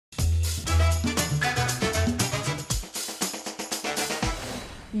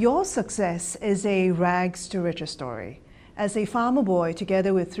Your success is a rags to riches story. As a farmer boy,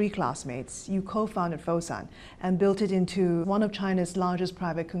 together with 3 classmates, you co-founded Fosun and built it into one of China's largest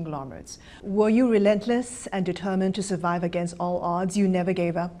private conglomerates. Were you relentless and determined to survive against all odds? You never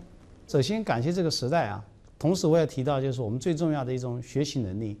gave up? 首先感谢这个时代啊，同时我也提到就是我们最重要的一种学习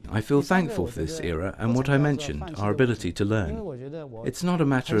能力。I feel thankful for this era and what I mentioned, our ability to learn. It's not a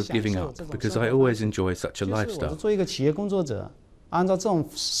matter of giving up, because I always enjoy such a lifestyle. 做一个企业工作者，按照这种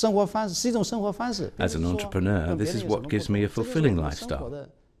生活方式是一种生活方式。 As an entrepreneur, this is what gives me a fulfilling lifestyle.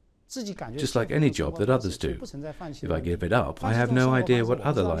 Just like any job that others do. If I give it up, I have no idea what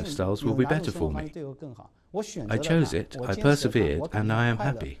other lifestyles will be better for me. I chose it, I persevered, and I am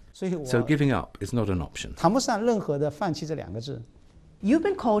happy. So giving up is not an option. 谈不上任何的放弃这2个字。 You've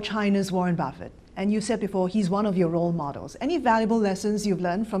been called China's Warren Buffett, and you said before he's one of your role models. Any valuable lessons you've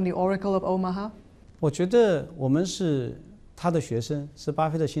learned from the Oracle of Omaha? 我觉得我们是他的学生，是巴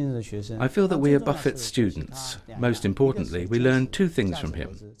菲特先生的学生。 I feel that we are Buffett's students. Most importantly, we learn 2 things from him.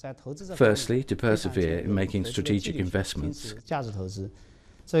 Firstly, to persevere in making strategic investments. 价值投资。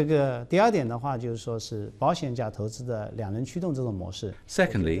这个第2点的话，就是说是保险加投资的2人驱动这种模式。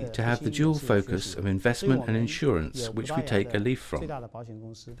 Secondly, to have the dual focus of investment and insurance, which we take a leaf from.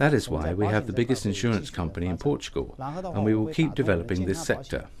 That is why we have the biggest insurance company in Portugal, and we will keep developing this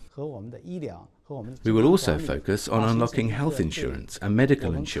sector. We will also focus on unlocking health insurance and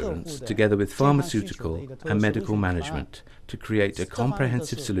medical insurance, together with pharmaceutical and medical management, to create a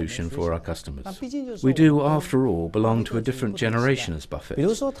comprehensive solution for our customers. We do, after all, belong to a different generation as Buffett. 比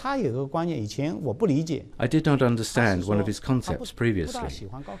如说他有个观念，以前我不理解。 I did not understand one of his concepts previously.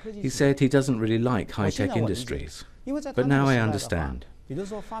 He said he doesn't really like high-tech industries. But now I understand.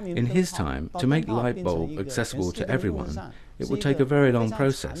 In his time, to make light bulb accessible to everyone, it would take a very long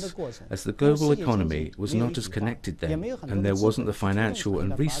process, as the global economy was not as connected then, and there wasn't the financial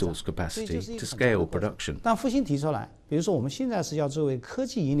and resource capacity to scale production. 但复兴提出来，比如说我们现在是要作为科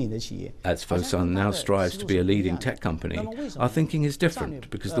技引领的企业。 As Fosun now strives to be a leading tech company, our thinking is different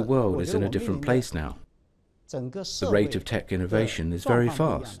because the world is in a different place now. The rate of tech innovation is very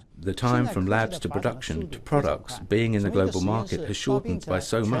fast. The time from labs to production to products being in the global market has shortened by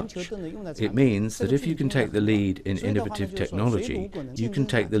so much. It means that if you can take the lead in innovative technology, you can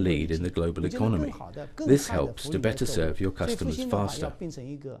take the lead in the global economy. This helps to better serve your customers faster.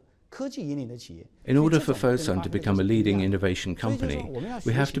 In order for Fosun to become a leading innovation company,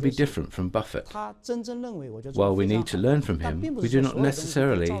 we have to be different from Buffett. While we need to learn from him, we do not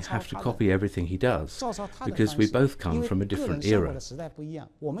necessarily have to copy everything he does, because we both come from a different era.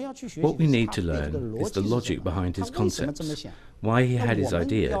 What we need to learn is the logic behind his concepts, why he had his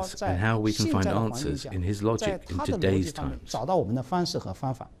ideas, and how we can find answers in his logic in today's times.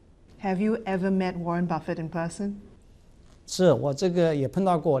 Have you ever met Warren Buffett in person? 是我这个也碰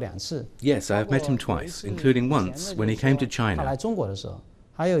到过2次。 Yes, I have met him twice, including once when he came to 他 China, 来中国的时候，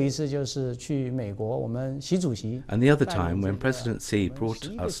还有一次就是去美国，我们习主席 and the other time when President Xi brought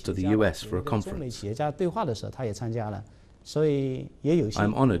us to the US for a 中美 conference. 企业家对话的时候，他也参加了，所以也有幸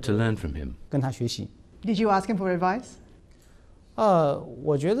I'm honored to learn from him. 跟他学习。 Did you ask him for advice?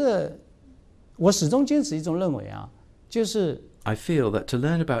 我觉得我始终坚持一种认为啊，就是。 I feel that to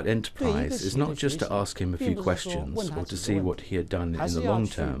learn about enterprise is not just to ask him a few questions or to see what he had done in the long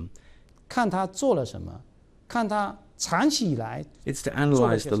term. 看他做了什么，看他长期以来。 It's to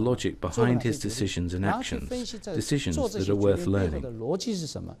analyze the logic behind his decisions and actions, decisions that are worth learning. 逻辑是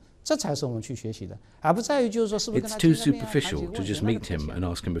什么？这才是我们去学习的，而不在于就是说是不是跟 It's 他 too 见面啊 superficial to just meet him and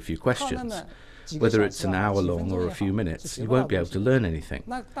ask him a few questions. Whether it's an hour long or a few minutes, you won't be able to learn anything.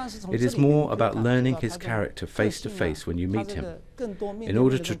 It is more about learning his character face to face when you meet him. In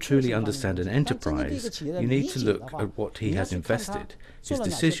order to truly understand an enterprise, you need to look at what he has invested, his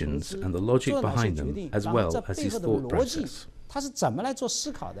decisions and the logic behind them, as well as his thought process. 他是怎么来做思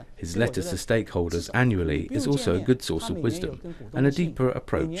考的？ His letters to stakeholders annually is also a good source of wisdom, and a deeper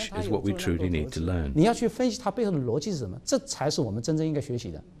approach is what we truly need to learn. 你要去分析它背后的逻辑是什么，这才是我们真正应该学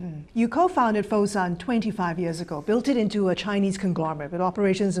习的。You co-founded Fosun 25 years ago, built it into a Chinese conglomerate with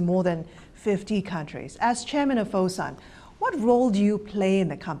operations in more than 50 countries. As chairman of Fosun, what role do you play in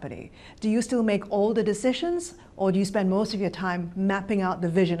the company? Do you still make all the decisions, or do you spend most of your time mapping out the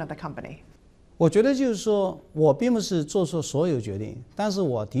vision of the company? 我觉得就是说，我并不是做出所有决定，但是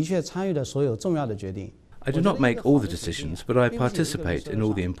我的确参与了所有重要的决定。 I do not make all the decisions, but I participate in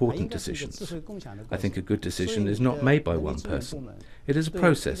all the important decisions. I think a good decision is not made by one person. It is a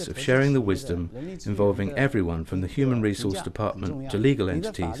process of sharing the wisdom involving everyone from the human resource department to legal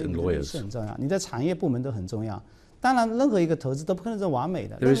entities and lawyers. 你的产业部门都很重要。当然，任何一个投资都不可能是完美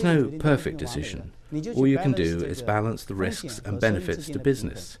的。 There is no perfect decision. All you can do is balance the risks and benefits to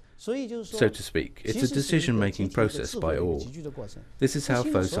business. So to speak, it's a decision-making process by all. This is how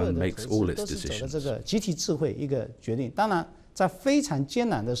Fosun makes all its decisions.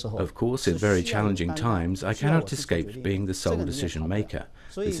 Of course, in very challenging times, I cannot escape being the sole decision maker.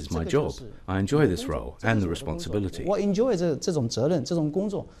 This is my job. I enjoy this role and the responsibility.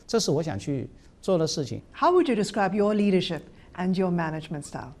 How would you describe your leadership and your management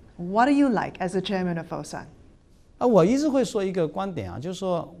style? What are you like as the chairman of Fosun? 我一直会说一个观点啊，就是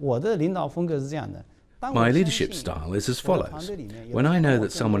说我的领导风格是这样的。 My leadership style is as follows. When I know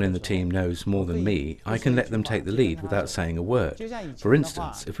that someone in the team knows more than me, I can let them take the lead without saying a word. For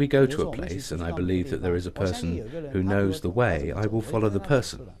instance, if we go to a place and I believe that there is a person who knows the way, I will follow the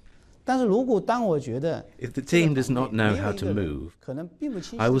person. If the team does not know how to move,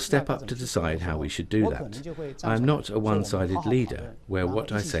 I will step up to decide how we should do that. I am not a one-sided leader, where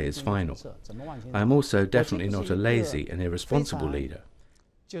what I say is final. I am also definitely not a lazy and irresponsible leader.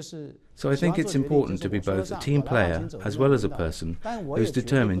 So I think it's important to be both a team player as well as a person who's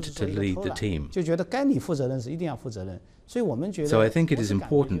determined to lead the team. So I think it is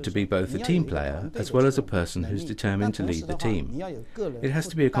important to be both a team player as well as a person who's determined to lead the team. It has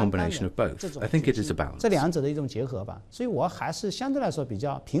to be a combination of both. I think it is a balance.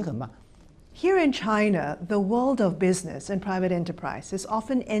 Here in China, the world of business and private enterprise is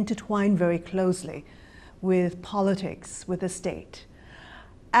often intertwined very closely with politics, with the state.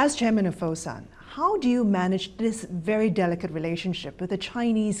 As chairman of Fosun, how do you manage this very delicate relationship with the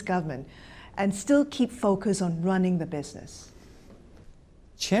Chinese government and still keep focus on running the business?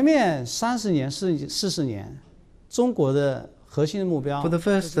 前面30年、40年，中国的核心的目标 For the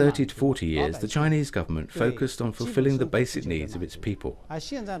first 30 to 40 years, the Chinese government focused on fulfilling the basic needs of its people.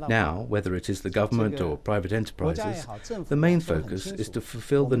 Now, whether it is the government or private enterprises, the main focus is to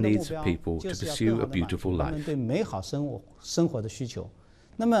fulfill the needs of people to pursue a beautiful life.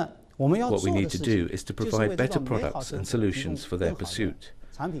 What we need to do is to provide better products and solutions for their pursuit.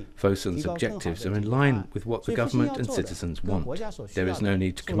 Fosun's objectives are in line with what the government and citizens want. There is no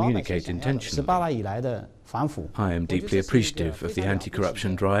need to communicate intentionally. I am deeply appreciative of the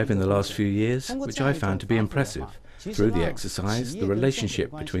anti-corruption drive in the last few years, which I found to be impressive. Through the exercise, the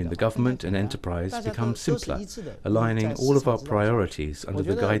relationship between the government and enterprise becomes simpler, aligning all of our priorities under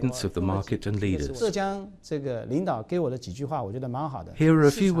the guidance of the market and leaders. Here are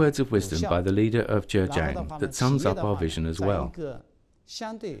a few words of wisdom by the leader of Zhejiang that sums up our vision as well.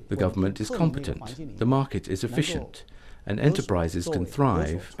 The government is competent, the market is efficient, and enterprises can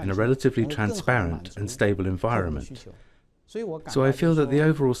thrive in a relatively transparent and stable environment. So I feel that the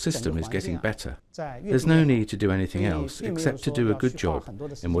overall system is getting better. There's no need to do anything else except to do a good job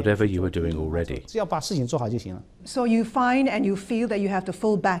in whatever you are doing already. So you find and you feel that you have the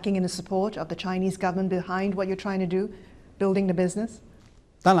full backing and the support of the Chinese government behind what you're trying to do, building the business?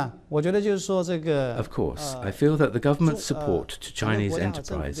 Of course, I feel that the government's support to Chinese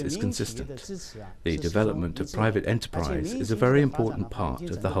enterprise is consistent. The development of private enterprise is a very important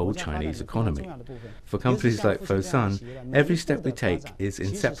part of the whole Chinese economy. For companies like Fosun, every step we take is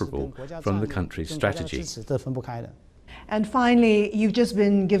inseparable from the country's strategy. And finally, you've just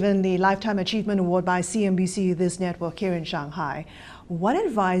been given the Lifetime Achievement Award by CNBC, this network here in Shanghai. What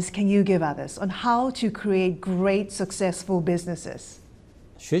advice can you give others on how to create great, successful businesses?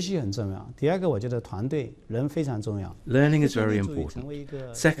 Learning is very important.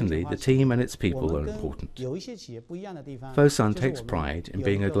 Secondly, the team and its people are important. Fosun takes pride in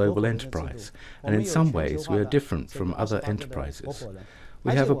being a global enterprise, and in some ways we are different from other enterprises.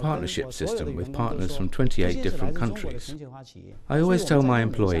 We have a partnership system with partners from 28 different countries. I always tell my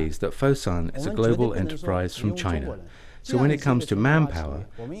employees that Fosun is a global enterprise from China. So when it comes to manpower,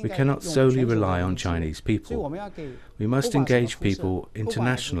 we cannot solely rely on Chinese people. We must engage people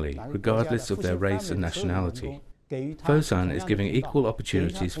internationally, regardless of their race and nationality. Fosun is giving equal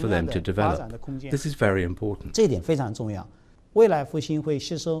opportunities for them to develop. This is very important. In the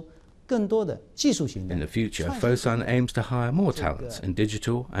future, Fosun aims to hire more talents in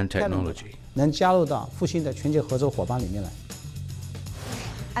digital and technology.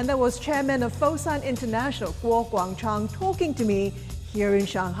 And that was Chairman of Fosun International, Guo Guangchang, talking to me here in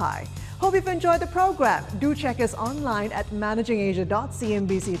Shanghai. Hope you've enjoyed the program. Do check us online at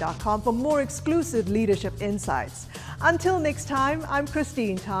managingasia.cnbc.com for more exclusive leadership insights. Until next time, I'm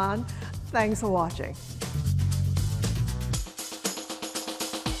Christine Tan. Thanks for watching.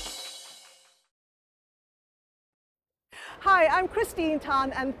 Hi, I'm Christine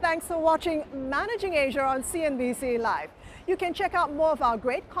Tan, and thanks for watching Managing Asia on CNBC Live. You can check out more of our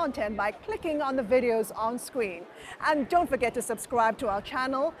great content by clicking on the videos on screen. And don't forget to subscribe to our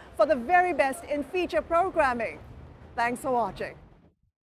channel for the very best in feature programming. Thanks for watching.